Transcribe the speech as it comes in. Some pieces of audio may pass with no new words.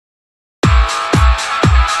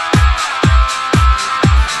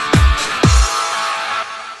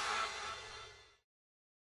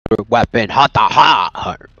secret weapon. Ha ta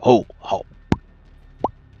ha. Ho ho.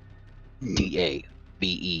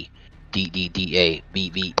 D-A-B-E.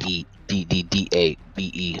 D-D-D-A-B-B-E.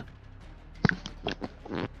 D-D-D-A-B-E.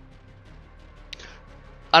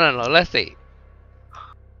 I don't know, let's see.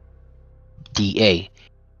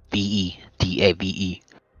 D-A-B-E. D-A-B-E.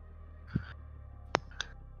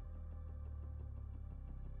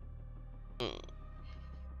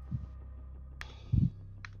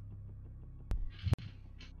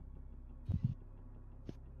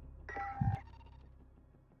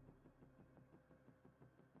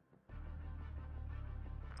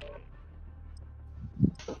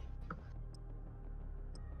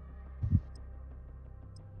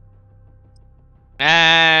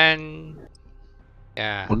 And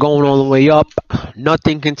yeah, We're going all the way up.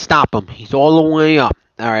 Nothing can stop him. He's all the way up.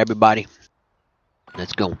 All right, everybody.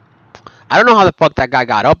 Let's go. I don't know how the fuck that guy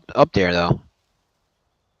got up there though.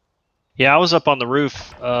 Yeah, I was up on the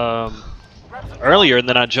roof earlier, and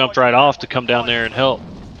then I jumped right off to come down there and help.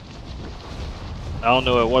 I don't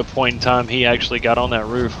know at what point in time he actually got on that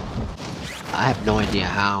roof. I have no idea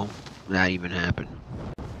how that even happened.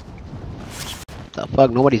 The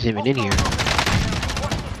fuck? Nobody's even in here.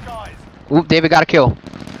 Oop, David got a kill.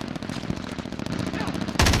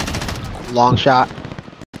 Long shot.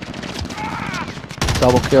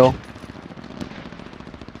 Double kill.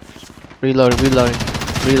 Reloading, reloading.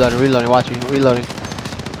 Reloading, reloading, watch me, reloading.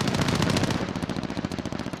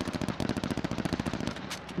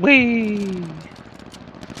 Whee!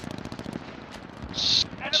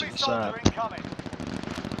 Enemy soldier incoming.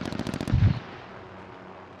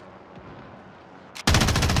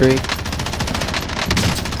 3.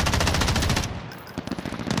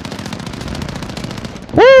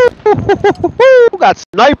 Woo! Got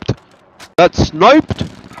sniped! Got sniped!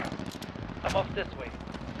 I'm off this way.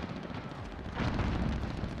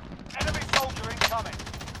 Enemy soldier incoming.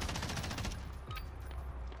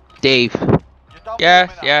 Dave,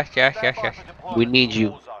 yes. we need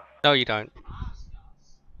you. No, you don't.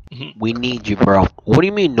 We need you, bro. What do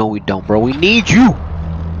you mean, no we don't, bro? We need you!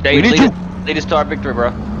 Dave, we need you! Lead us to our victory, bro.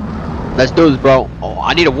 Let's do this, bro. Oh,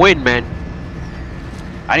 I need a win, man.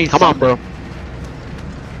 I need Come on, bro.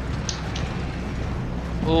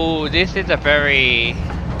 Ooh, this is a very...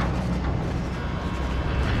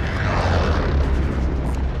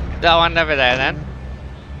 That one over there, then.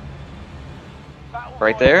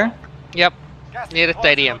 Right there? Yep, near the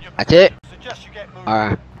stadium. That's it?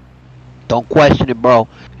 Alright. Don't question it, bro.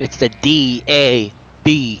 It's the D-A-B-E.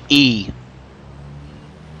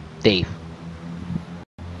 Dave.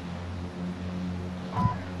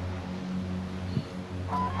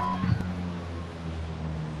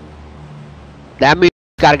 That means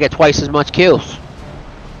you gotta get twice as much kills.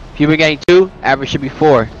 If you've been getting 2, average should be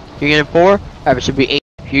 4. If you're getting 4, average should be 8.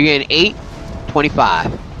 If you're getting 8,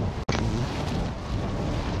 25. Move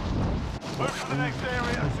to the next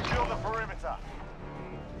area and secure the perimeter.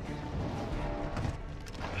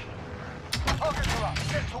 Targets are up.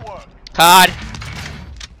 Get to work. Card.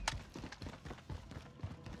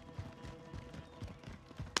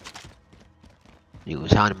 He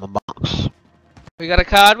was hiding in my box. We got a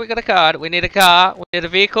card, we got a card. We need a car, we need a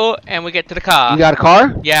vehicle, and we get to the car. You got a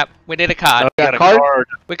car? Yep, we need a card. I got a card? card.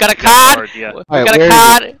 We got a card. Yeah. We Alright, got where a is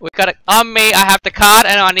card. We got a, on me. I have the card,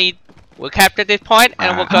 and I need. We'll capture this point,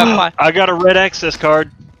 and we'll go find. I got a red access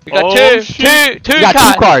card. We got Oh, two shit. cards. You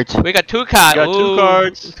got 2 cards. We got 2 cards. Got 2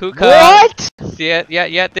 cards. 2 cards. What? Yeah.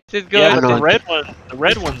 This is good. Yeah, I know. the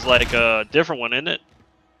red one's like a different one, isn't it?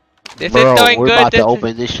 This Bro, is going we're good. about This to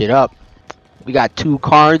open this shit up. We got 2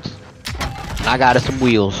 cards. And I got us some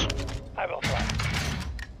wheels. I will fly.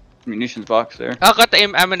 Munitions box there. I got the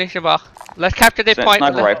ammunition box. Let's capture this point.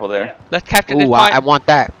 Sniper rifle there. Let's capture this Ooh, point. I want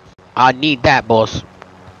that. I need that, boss.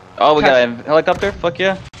 Oh, we got a helicopter? Fuck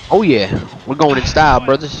yeah. Oh yeah, we're going in style,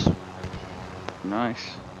 brothers.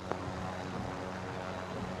 Nice.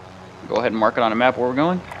 Go ahead and mark it on a map where we're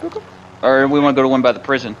going. Or we want to go to one by the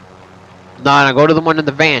prison. No, go to the one in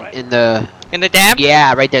the van, in the dam?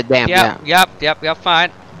 Yeah, right there, damn. Yeah. Yep,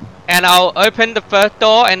 fine. And I'll open the first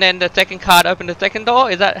door, and then the second card open the second door?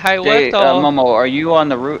 Is that how it works? Or? Momo, are you on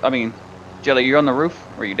the roof? I mean, Jelly, you're on the roof?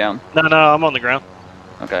 Or are you down? No, I'm on the ground.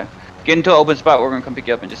 Okay. Get into an open spot. We're going to come pick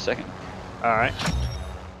you up in just a second. Alright.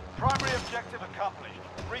 Primary objective accomplished.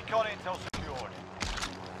 Recon intel secured.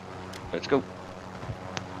 Let's go.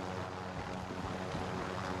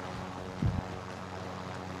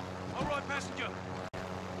 All right, passenger.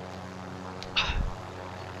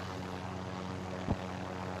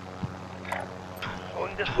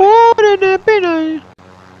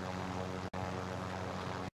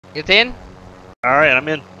 It's in? Alright, I'm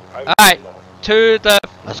in. Alright, to the...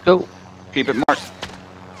 Let's go. Keep it marked.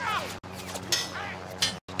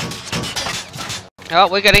 Oh,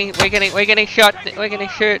 we're getting shot. We're getting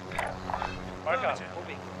shoot.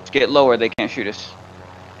 Let's get lower. They can't shoot us.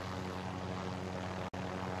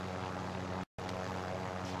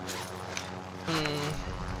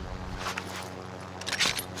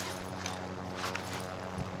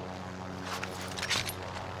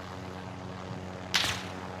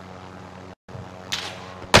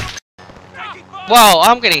 Wow,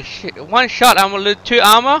 I'm getting one shot. I'm gonna lose 2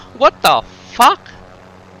 armor. What the fuck?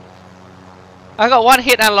 I got 1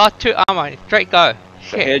 hit and lost 2 armor. Straight go.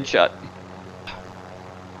 Shit. Headshot.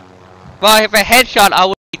 Well, if a headshot, I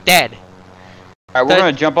would be dead. Alright, we're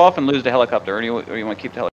gonna jump off and lose the helicopter. Or do you want to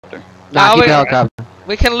keep the helicopter? Nah, keep the helicopter.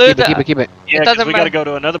 We can lose it. Keep it. Yeah, because we gotta go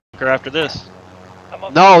to another bunker after this.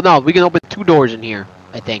 No, we can open 2 doors in here,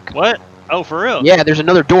 I think. What? Oh, for real? Yeah, there's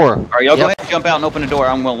another door. Alright, y'all go ahead and jump out and open the door.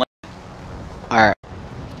 I'm gonna land. Alright.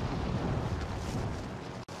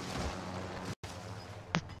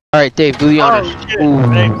 Alright, Dave, do the honors. Oh, shit. Ooh.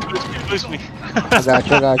 Hey, boost me. I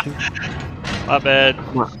got you. My bad.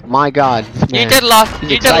 My God. You just lost.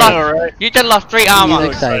 You just lost 3 armor.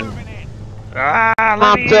 He's excited. Ah,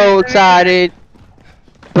 I'm so excited,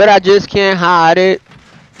 but I just can't hide it.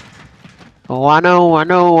 Oh, I know.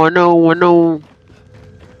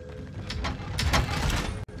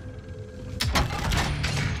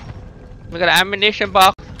 We got an ammunition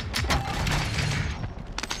box.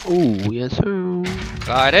 Ooh, yes sir.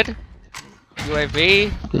 Got it.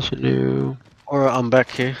 UAV. This is new. Alright, I'm back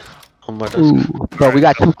here. On my desk. Ooh, bro, we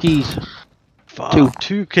got 2 keys. Fuck,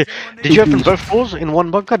 2 keys. Did you open both doors in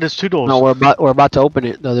one bunker? There's 2 doors. No, we're about to open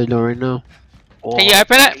it. The other door right now. Oh, Can you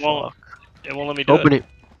open it? It won't let me do Open it.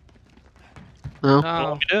 No. It won't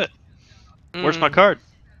let me do it. Where's my card?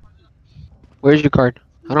 Where's your card?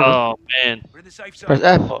 I don't know. Oh, man. Press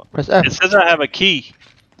F. Press F. It says I have a key.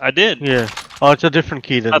 I did. Yeah. Oh, it's a different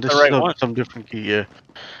key then. Not This the right is one. some different key, yeah.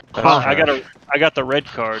 I got the red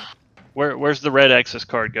card. Where's the red access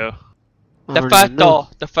card go? The first door.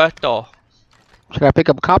 The first door. Should I pick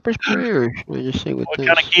up copper spray or should I just say with What this?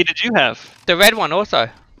 kind of key did you have? The red one also.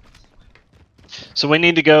 So we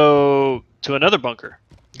need to go to another bunker.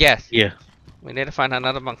 Yes. Yeah. We need to find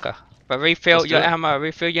another bunker. But refill Let's do your it. ammo.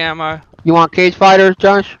 Refill your ammo. You want cage fighters,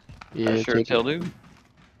 Josh? Yeah, sure, take till it. do.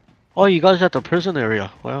 Oh, you guys at the prison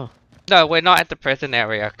area. Wow. No, we're not at the prison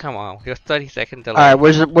area. Come on. You're 30 seconds delay. Alright,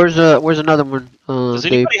 where's another one? Does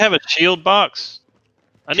Dave? anybody have a shield box?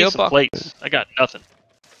 I need Shield some box? plates. I got nothing.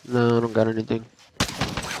 No, I don't got anything.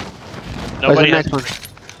 Nobody Where's has. the next one?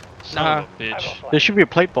 Son of a bitch. There should be a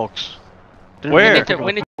plate box. Where?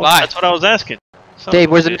 We need to buy. That's what I was asking. Son Dave, of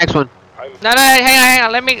a where's the bitch. next one? No, hang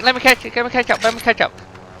on. Let me catch it. Let me catch up.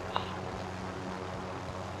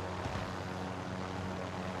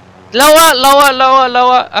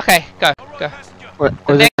 Lower. Okay, go. Where's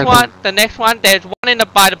The next one. There's one in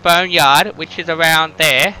by the boneyard, which is around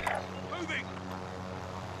there.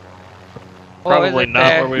 Or is Probably it not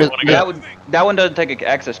there? where we want to go. That one doesn't take an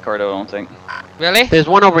access card, I don't think. Really? There's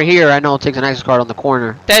one over here. I know it takes an access card on the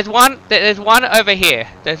corner. There's one over here.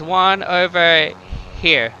 There's one over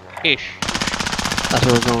here, ish. That's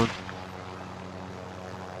where we're going.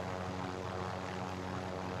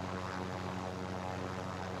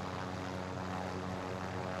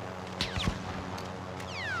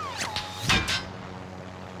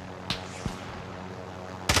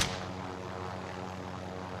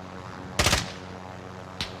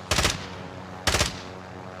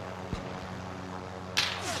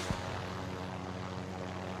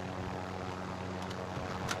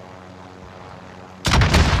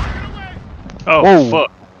 Oh, Whoa.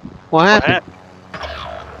 fuck. What happened?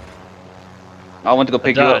 I went to go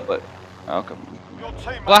pick you died. up, but okay. Your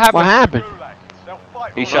teammates What happened? What happened? gulag. They'll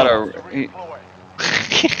fight He for shot us a. to He, redeploy.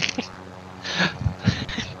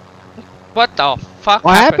 What the fuck?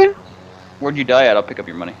 What happened? where'd you die at? I'll pick up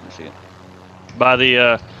your money. Let's see it. By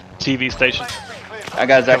the TV station. I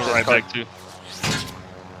got his Coming access right card. back to.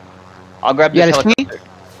 I'll grab You this got his key? helicopter.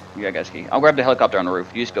 Yeah, I got his key. I'll grab the helicopter on the roof.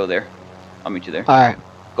 You just go there. I'll meet you there. Alright.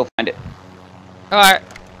 Go find it. Alright.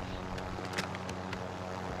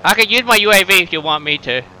 I can use my UAV if you want me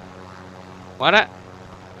to. Want it?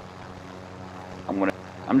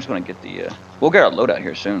 I'm just gonna get the. We'll get our loadout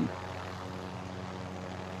here soon.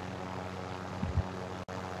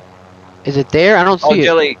 Is it there? I don't Oh, see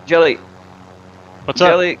it. Jelly. What's up?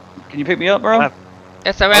 Jelly, can you pick me up, bro?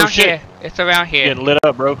 It's around shit. here. It's around here. Getting lit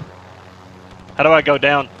up, bro. How do I go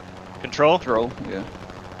down? Control? Control. Yeah.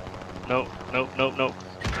 Nope.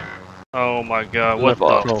 Oh my god, what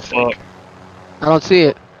Fuck. the fuck? I don't see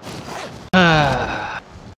it.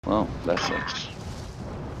 Well, that sucks.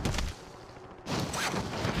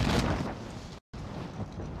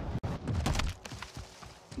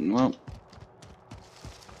 Well,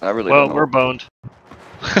 I really Well, don't know. we're boned.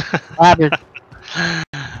 What happened?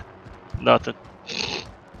 Nothing.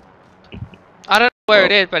 I don't know where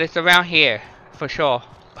it is, but it's around here for sure.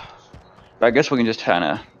 I guess we can just kind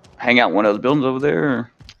of hang out in one of those buildings over there.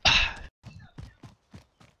 Or...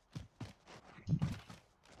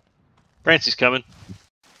 Francy's coming.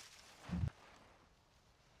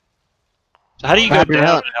 So how do you What go happened to down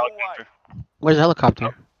hell? in a helicopter? Where's the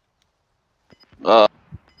helicopter?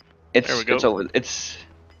 It's There we go. it's over. It's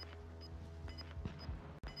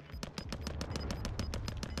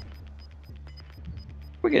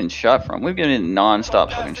we're getting shot from. We're getting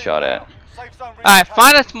non-stop fucking shot at. Alright,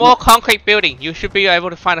 find a small concrete building. You should be able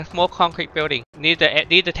to find a small concrete building near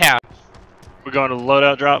the town. We're going to the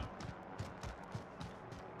loadout drop.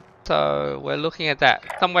 So we're looking at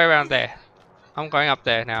that. Somewhere around there. I'm going up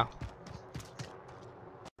there now.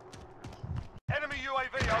 Enemy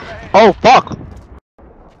UAV overhead. Oh fuck!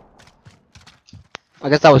 I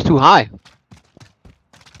guess that was too high.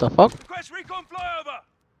 The fuck? Request recon flyover.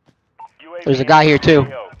 There's a guy here too.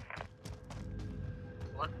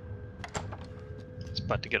 It's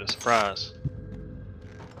about to get a surprise.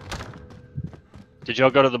 Did y'all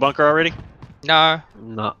go to the bunker already? No,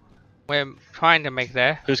 No. we're trying to make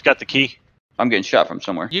there. Who's got the key? I'm getting shot from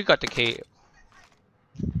somewhere. You got the key.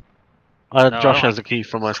 No, I Josh don't- has the key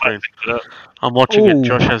from my screen. Pick it up. I'm watching Ooh. it.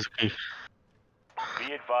 Josh has the key.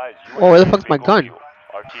 Be advised. Oh, where the fuck's my gun?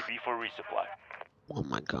 RTB for resupply. Oh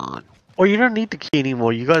my god. Oh, you don't need the key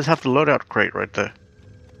anymore. You guys have the loadout crate right there.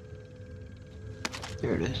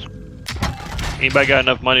 There it is. Anybody got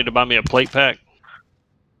enough money to buy me a plate pack?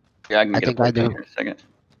 Yeah, I can I get think a I plate do. here in a second.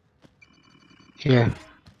 Here.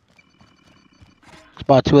 It's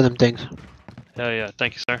about 2 of them things. Hell yeah,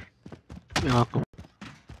 thank you, sir. You're welcome.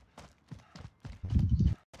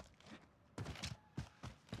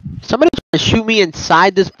 Somebody's gonna shoot me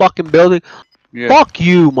inside this fucking building. Yeah, Fuck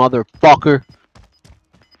you, motherfucker.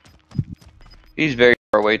 he's very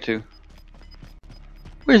far away too.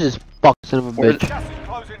 Where's this fucking son of a Where's- bitch? Gas is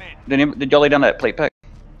closing in. Did y'all lay down that plate pack?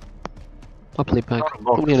 I'll play back. Not a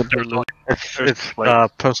box. Somebody in a There's building. It's There's it's plate.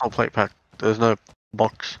 personal plate pack. There's no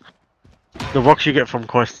box. The box you get from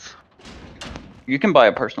quests. You can buy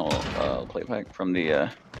a personal plate pack from the.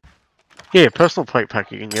 Yeah, personal plate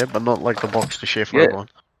pack you can get, but not like the box to share for Yeah. everyone.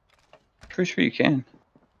 Pretty sure you can.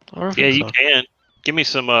 I don't Yeah, think you can. Give me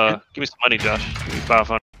some money, Josh. Give me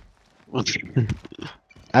 500.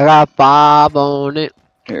 I got 5 on it.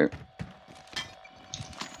 Here.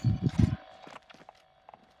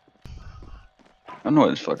 I don't know what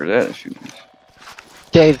this fucker's at shooting.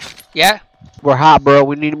 Dave, Yeah? we're hot, bro.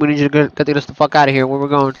 We need you to get us the fuck out of here. Where we're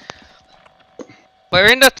going? We're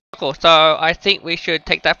in the circle, so I think we should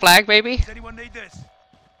take that flag, maybe? Does anyone need this?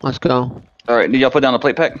 Let's go. All right, did y'all put down the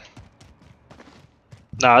plate pack?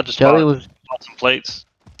 Nah, I just Jelly bought was. some plates.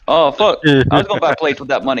 Oh fuck! I was gonna buy plates with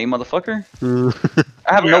that money, motherfucker.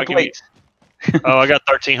 I have Here, no I'll give you- plates. Oh, I got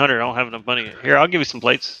 1,300. I don't have enough money. Here, I'll give you some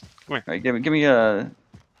plates. All right, give me you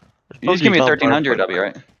just give me 1,300. That'll be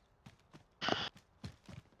right.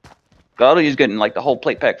 Goddard's getting like the whole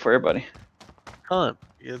plate pack for everybody. Can't.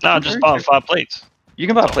 Yeah, No, I just bought 5 plates. You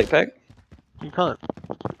can buy a plate pack. you can't.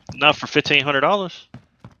 Not for $1,500.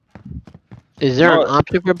 Is there No. an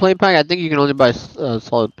option for plate pack? I think you can only buy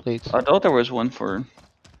solid plates. I thought there was one for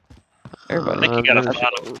everybody. I think you gotta there's-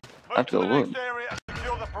 find them. Move have to go the next look. area and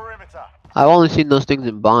secure the perimeter. I've only seen those things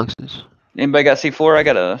in boxes. Anybody got C4? I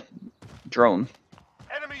got a drone.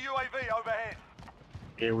 Enemy UAV overhead.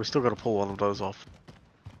 Yeah, we still gotta pull one of those off.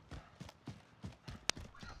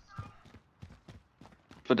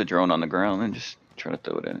 Put the drone on the ground and just try to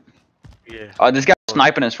throw it at it. Yeah. This guy's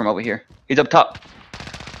sniping us from over here. He's up top.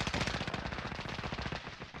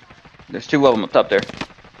 There's 2 of them up top there.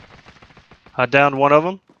 I downed one of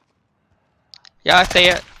them. Yeah, I see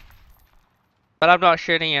it. But I'm not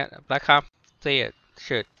shooting it. I can't see it.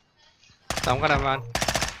 Shoot. So I'm gonna run. Be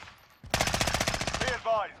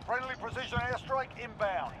advised. Friendly precision airstrike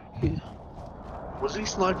inbound. Was he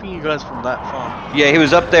sniping you guys from that far? Yeah, he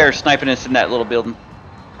was up there sniping us in that little building.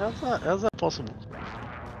 How's that possible?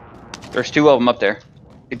 There's 2 of them up there.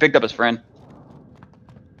 He picked up his friend.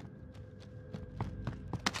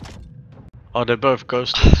 Oh, they're both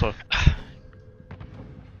ghosted, so.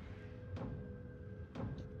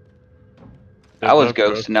 I was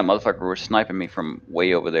ghosting that motherfucker. Was sniping me from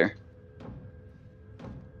way over there.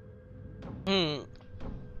 Hmm.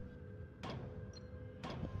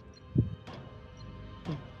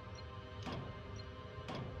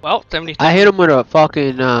 Well, 70. I hit them with a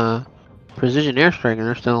fucking precision airstrike, and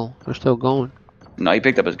they're still going. No, he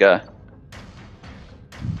picked up his guy.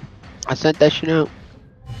 I sent that shit out.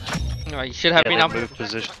 Oh, you should have Yeah, been they up. moved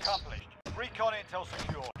positions. Accomplished. Recon intel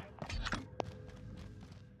secured.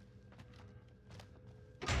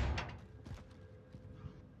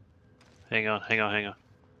 Hang on, hang on, hang on.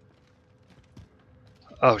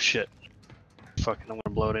 Oh shit. Fucking, I'm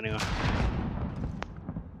gonna blow it anyway.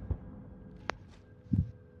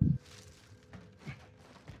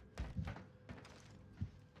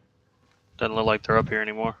 Doesn't look like they're up here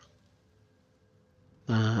anymore.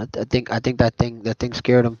 I think that thing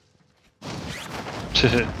scared him.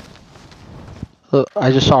 Look,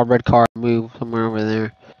 I just saw a red car move somewhere over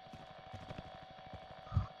there.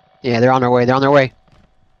 Yeah, they're on their way. They're on their way.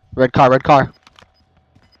 Red car, red car.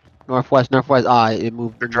 Northwest, northwest. Ah, it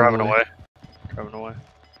moved. They're driving away. Driving away.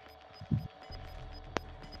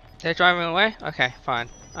 They're driving away? Okay, fine.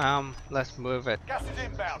 Let's move it. Gas is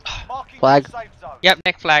inbound. Marking Flag. the safe zone. Yep,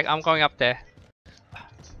 next flag. I'm going up there.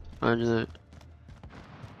 Roger that.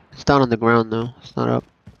 It's down on the ground though. It's not up.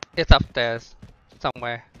 It's upstairs.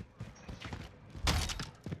 Somewhere.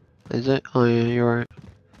 Is it? Oh yeah, you're right.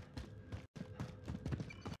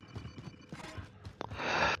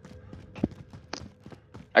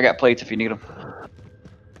 I got plates if you need them.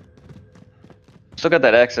 Still got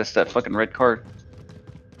that access to that fucking red card.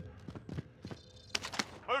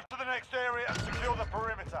 Move to the next area and secure the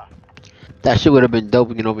perimeter. That shit would have been dope.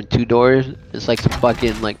 We can open 2 doors. It's like some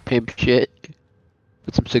fucking like pimp shit.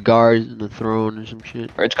 With some cigars and a throne or some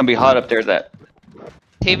shit. Or it's gonna be hot up there. That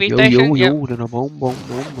TV Yo, station? yo, Yep. yo, then a boom, boom,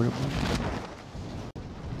 boom, boom.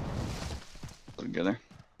 put together.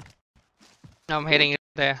 I'm heading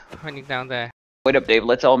there. Heading down there. Wait up, Dave.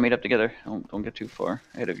 Let's all meet up together. Don't get too far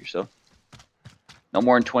ahead of yourself. No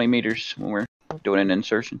more than 20 meters when we're doing an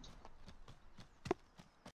insertion.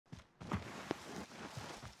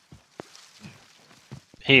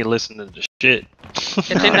 He ain't listening to shit. It's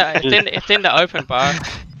in the it's in the open bar.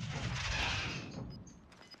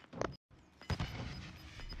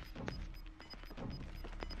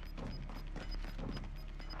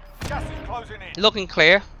 Gas is closing in. Looking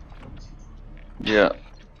clear. Yeah,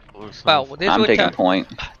 Well, this I'm will taking tell point.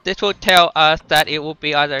 this will tell us that it will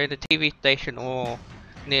be either in the TV station or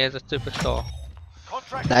near the superstore.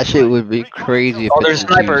 Contract That shit would be Recon crazy if Oh, it's there's a in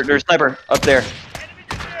sniper. Houston. There's a sniper up there.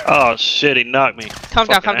 Oh shit, he knocked me. Come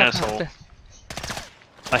down, Fucking come down. asshole.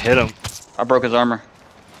 I hit him. I broke his armor.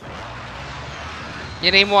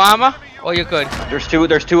 You need more armor, or you're good? There's two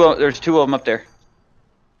of them up there.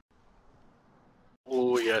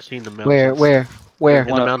 Oh yeah, I seen the mountains. Where? In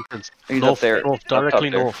One the up- mountains. He's north, up there. North, Up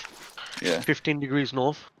directly there. north. Yeah. 15 degrees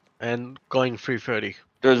north and going 330.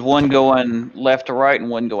 There's one going left to right and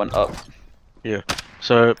one going up.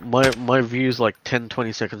 So my view is like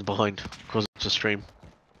 10-20 seconds behind because it's a stream.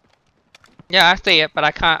 Yeah, I see it, but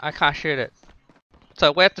I can't shoot it.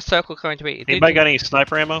 So where's the circle going to be? Anybody got any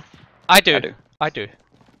sniper ammo? I do. I do. I do.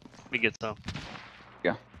 Let me get some.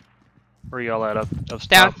 Yeah. Where y'all at? Up top?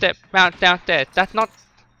 Downstairs. Downstairs. That's not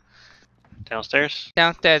Downstairs?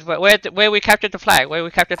 downstairs. Where we captured the flag? Where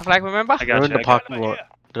we captured the flag? Remember? I They're got in you. the I got parking lot.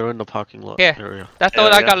 They're in the parking lot Yeah. area. That's you. all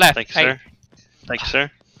Yeah, I got left. Thank you, Hey, sir. Thank you,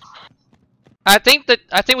 sir. I think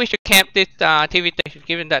we should camp this TV station,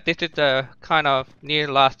 given that this is the kind of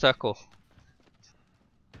near last circle.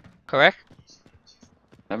 Correct?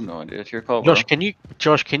 I have no idea. It's your call, bro.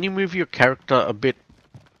 Josh, can you move your character a bit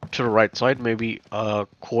to the right side, maybe a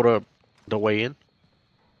quarter the way in?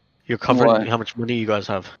 You're covering Why? how much money you guys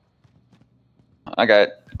have. I got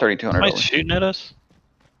Somebody $3,200. shooting at us?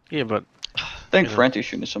 Yeah, but I think Yeah. Francy's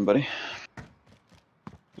shooting at somebody.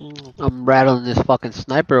 I'm rattling this fucking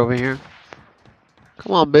sniper over here.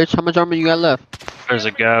 Come on, bitch. How much armor you got left? There's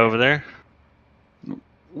a guy over there.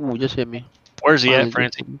 Ooh, just hit me. Where's he Finally at,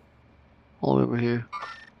 Francie? just hit me. All the way over here.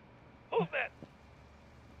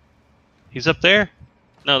 He's up there?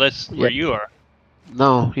 No, that's where Yeah. you are.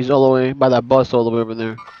 No, he's all the way by that bus all the way over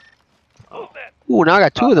there. Ooh, now I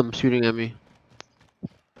got 2 of them shooting at me.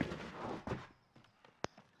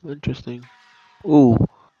 Interesting. Ooh.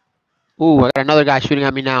 Ooh, I got another guy shooting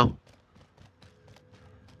at me now.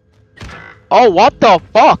 Oh, what the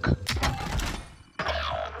fuck?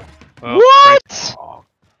 Well, What?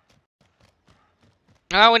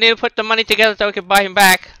 Oh, we need to put the money together so we can buy him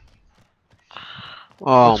back.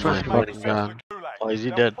 Oh What's my wrong? fucking god. Oh, is he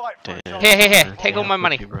They'll dead? fight for a Damn. chance. Here, take all my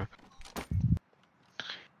money. Bro.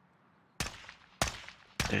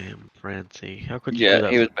 Damn, Francie. How could you do Yeah,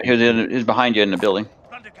 that? he was behind you in the building.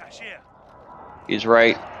 He's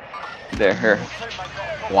right there. Here,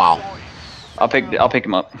 Wow. I'll pick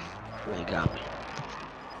him up. They got me.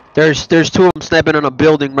 There's 2 of them sniping on a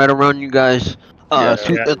building right around you guys. Yeah, It's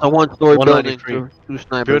a 1-story building. 193. 2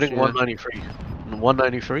 snipers. Building yeah. 193.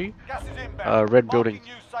 193? Gas is inbound. Red building.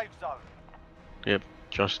 Marking new safe zone.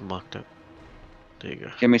 Josh marked it. There you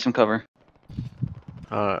go. Give me some cover.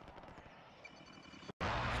 Alright.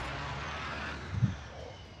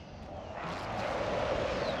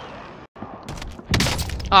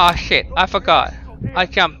 Oh shit, I forgot. I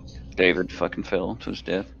jumped. David fucking fell to his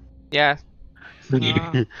death. Yeah.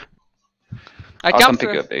 I I'll come jumped.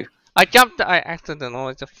 pick you up, Dave. I jumped. I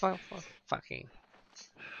accidentally. It's a fucking.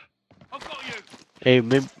 Hey,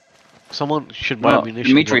 maybe someone should buy No,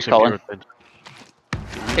 ammunition. Dimitri's once calling.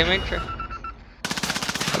 Dimitri.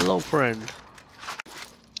 Hello, friend.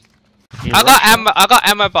 I got ammo. I got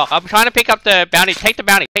ammo box. I'm trying to pick up the bounty. Take the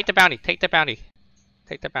bounty. Take the bounty. Take the bounty.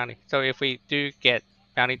 Take the bounty. So if we do get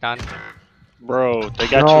bounty done. Bro, they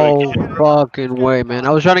got No you again. fucking way, man.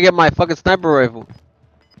 I was trying to get my fucking sniper rifle.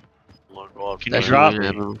 Oh, God. Can you That's drop? really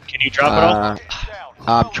ammo. Can you drop it all?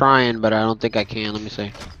 I'm trying, but I don't think I can. Let me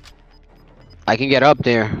see. I can get up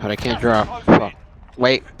there, but I can't drop. Fuck.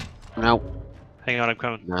 Wait. No. Hang on, I'm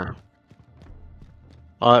coming. Nah.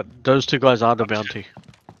 Those two guys are the bounty.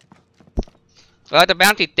 Well, the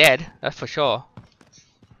bounty dead. That's for sure.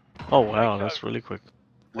 Oh wow, that's really quick.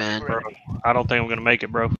 Man, Bro, I don't think I'm gonna make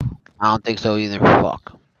it, bro. I don't think so either.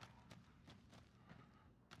 Fuck.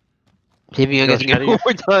 See if you can get me one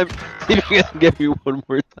more time. See if you can get me one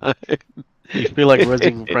more time. You feel like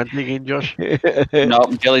resing friendly again, Josh? No,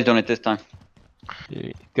 Jelly's doing it this time.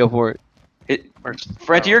 Go for it.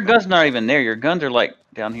 Francie, your gun's not even there. Your guns are like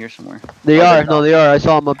down here somewhere. They Oh, are. they're No, not. they are. I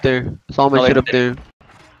saw them up there. I saw my No, shit they- up there.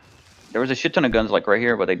 There was a shit ton of guns like right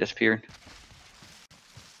here, but they disappeared.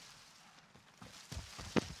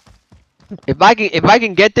 If I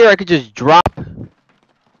can get there, I could just drop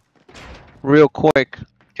real quick.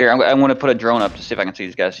 Here, I want to put a drone up to see if I can see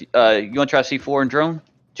these guys. You want to try C4 and drone,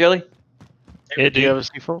 Jelly? Yeah, Do you have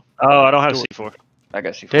dude. a C4? Oh, I don't have Do it. C4. I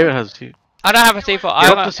got C4. David has C4. I don't have a C4. I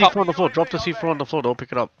Drop have the a C4 on the floor. Drop the C4 on the floor. Don't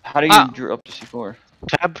pick it up. How do you draw up to C4?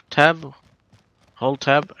 Tab. Hold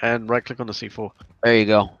tab and right click on the C4. There you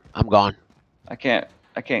go. I'm gone. I can't.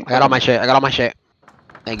 I got all my shit. I got all my shit.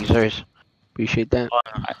 Thank you, sirs. Appreciate that.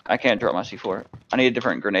 I can't drop my C4. I need a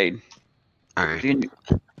different grenade. Alright.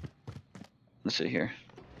 Let's see here.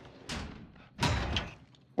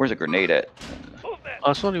 Where's a grenade at?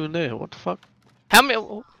 Oh, it's not even there. What the fuck? How many?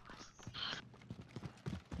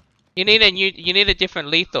 You need a different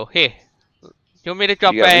lethal. Here. Do you want me to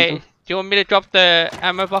drop You got a? lethal? Do you want me to drop the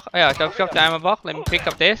ammo box? Yeah, drop the ammo box. Let me pick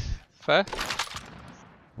up this first.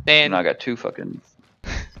 Then. And I got two fucking.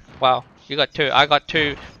 Wow, you got two. I got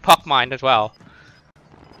two pock mine as well.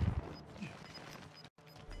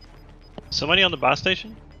 Somebody on the buy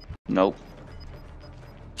station? Nope.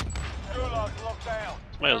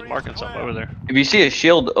 Somebody was marking something over there. If you see a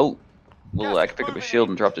shield, oh, well, I can pick up a shield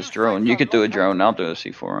and drop this drone. You could do a drone. I'll do a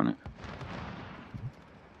C4 on it.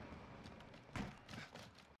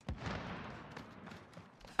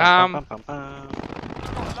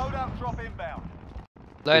 Loadout drop inbound.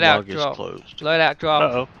 Loadout The log is drop. closed. Loadout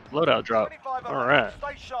drop. Uh-oh. Loadout drop. 25 All right.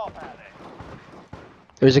 Stay sharp out there.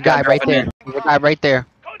 There's a guy right there. There's a guy right there.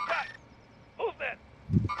 Contact. Move that.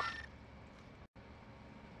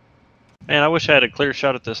 Man, I wish I had a clear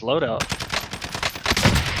shot at this loadout.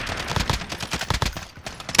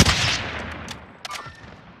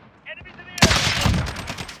 Enemies in the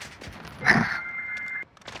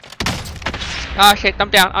Ah shit, I'm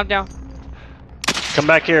down. I'm down. Come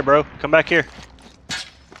back here, bro. Come back here.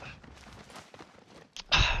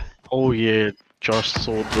 Oh yeah, Josh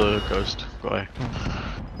saw the ghost guy.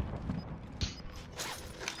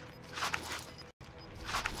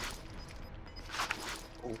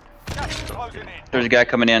 gas is closing in. There's a guy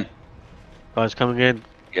coming in. Guys coming in.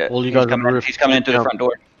 Yeah, All you he's guys on coming the in. roof. He's coming in through the Yeah. front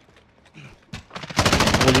door.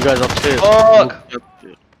 All you guys upstairs.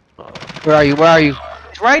 Fuck! Where are you? Where are you?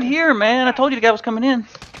 It's right here, man. I told you the guy was coming in.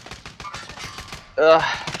 Ugh.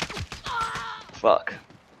 Fuck.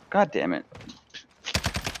 God damn it.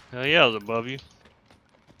 Hell yeah, I was above you.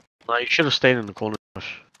 No, you should have stayed in the corner,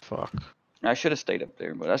 Josh. Fuck. I should have stayed up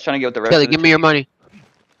there, but I was trying to get with the rest Jelly, of the give me your money.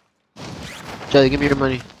 Jelly, give me your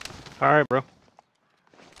money. Alright, bro.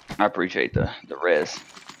 I appreciate the res.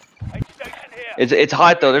 Aid station here. It's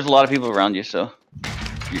hot though. There's a lot of people around you, so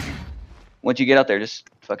once you get out there, just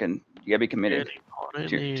fucking you gotta be committed.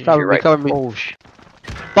 You're Cover me, right. cover me. Oh shit.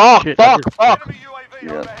 Fuck, Shit, fuck, fuck. Enemy UAV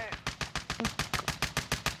Yeah. overhead.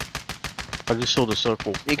 I just saw the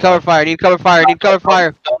circle. Need cover fire, need cover fire, need cover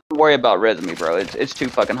fire. Don't worry about res me, bro. It's too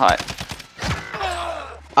fucking hot.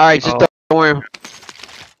 Alright, just Oh. don't worry.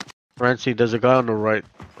 Francie, there's a guy on the right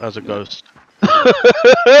as a ghost.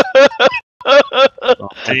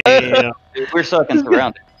 Damn. Dude, we're sucking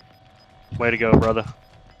surrounded. Way to go, brother.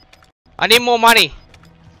 I need more money.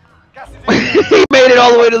 Gas is in. He made it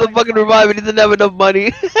all the way to the fucking revive and he didn't have enough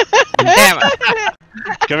money. Damn it.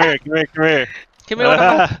 Come here, come here, come here. Give me all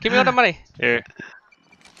the money. Give me all the money. Here.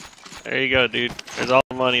 There you go, dude. There's all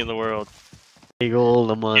the money in the world. Take all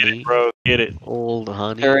the Get money. it, bro. Get it. All the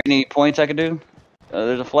honey. Is there any points I could do?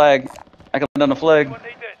 There's a flag. I can land on the flag.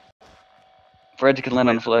 Francie can land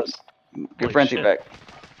on the flag. Get Holy Francie shit. back.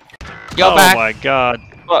 You're Oh back. my god.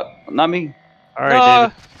 Fuck, not me. Alright,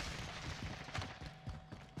 No.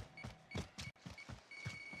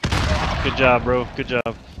 David. Good job, bro. Good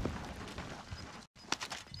job.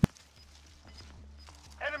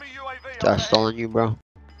 Enemy UAV Josh stalling you, bro.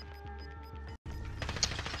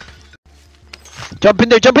 Jump in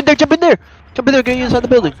there, jump in there, jump in there! Jump in there, get you inside the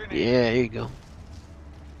building. Yeah, there you go.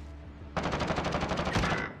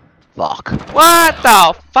 Fuck. What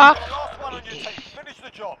the fuck? Last one on your team. Finish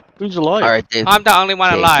the job. Who's alive? Alright, Dave. I'm the only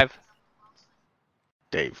one Dave. alive.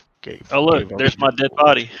 Dave. Gabe. Oh look, Gabe, there's my dead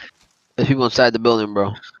body. There's people inside the building,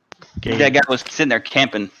 bro. Gabe. That guy was sitting there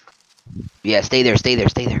camping. Yeah, stay there, stay there,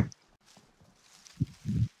 stay there.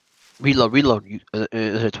 Reload, reload. You,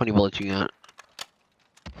 is there 20 bullets you got?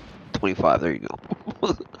 25, there you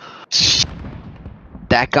go.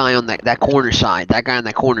 That guy on that corner side,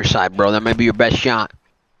 bro, that might be your best shot.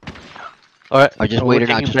 Alright, Or just we're wait it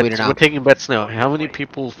out, taking just bets. wait it We're out. taking bets now. How many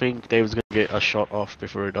people think Dave's gonna get a shot off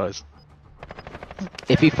before he dies?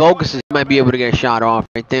 If he focuses, he might be able to get a shot off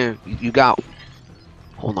right there. You got.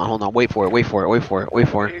 Hold on, wait for it, wait for it, wait for it, wait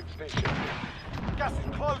for it. Gas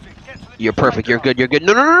is closing. Get to the You're perfect, you're good, you're good.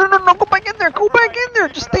 No, no, no, no, no, no, go back in there, go back in there.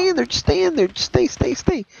 Just stay in there, just stay in there, just stay, stay,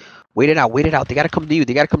 stay. Wait it out, wait it out. They gotta come to you,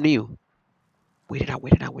 they gotta come to you. Wait it out,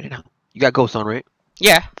 wait it out, wait it out. You got ghost on, right?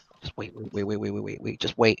 Yeah. Just wait, wait,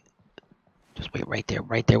 just wait. Just wait right there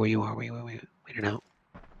where you are. Wait it out.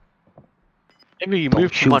 Maybe you Don't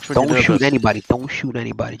move too shoot, much when don't you're shoot nervous. anybody, don't shoot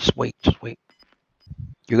anybody. Just wait, just wait.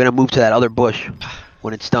 You're gonna move to that other bush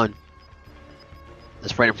when it's done.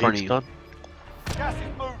 That's right in front of you. Done. Gas is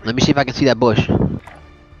moving. Let me see if I can see that bush.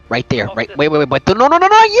 Right there, right. Wait, but no, not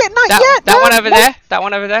yet, not yet. That no, one over no. there. That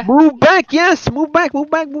one over there. Move back, yes, move back.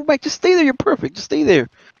 Just stay there. You're perfect. Just stay there.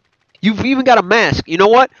 You've even got a mask. You know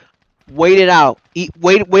what? Wait it out.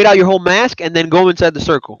 Wait out your whole mask, and then go inside the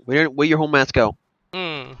circle. Wait your whole mask out,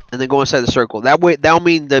 Hmm. and then go inside the circle. That way, that'll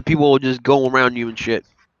mean that people will just go around you and shit.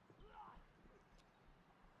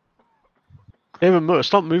 David,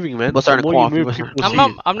 stop moving, man. What's starting The to more you cough? move, people will I'm see not.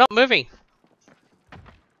 you. I'm not moving.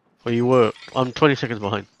 Well, you were. I'm 20 seconds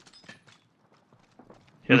behind.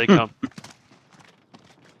 Here they come.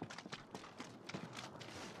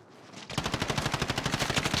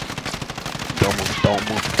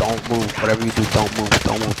 Don't move. Whatever you do, don't move.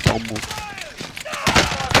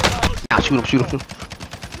 Now shoot him.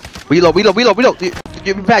 Reload. Your pads.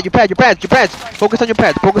 Focus on your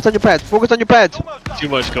pads. Too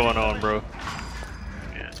much going on, bro.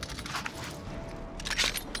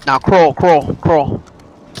 Now crawl. Crawl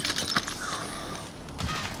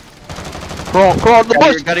in the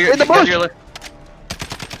bush. In the bush.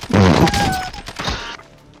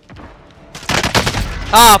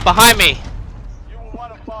 Ah, behind me. You were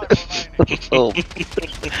one of 5 remaining. Oh.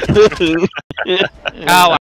 Oh,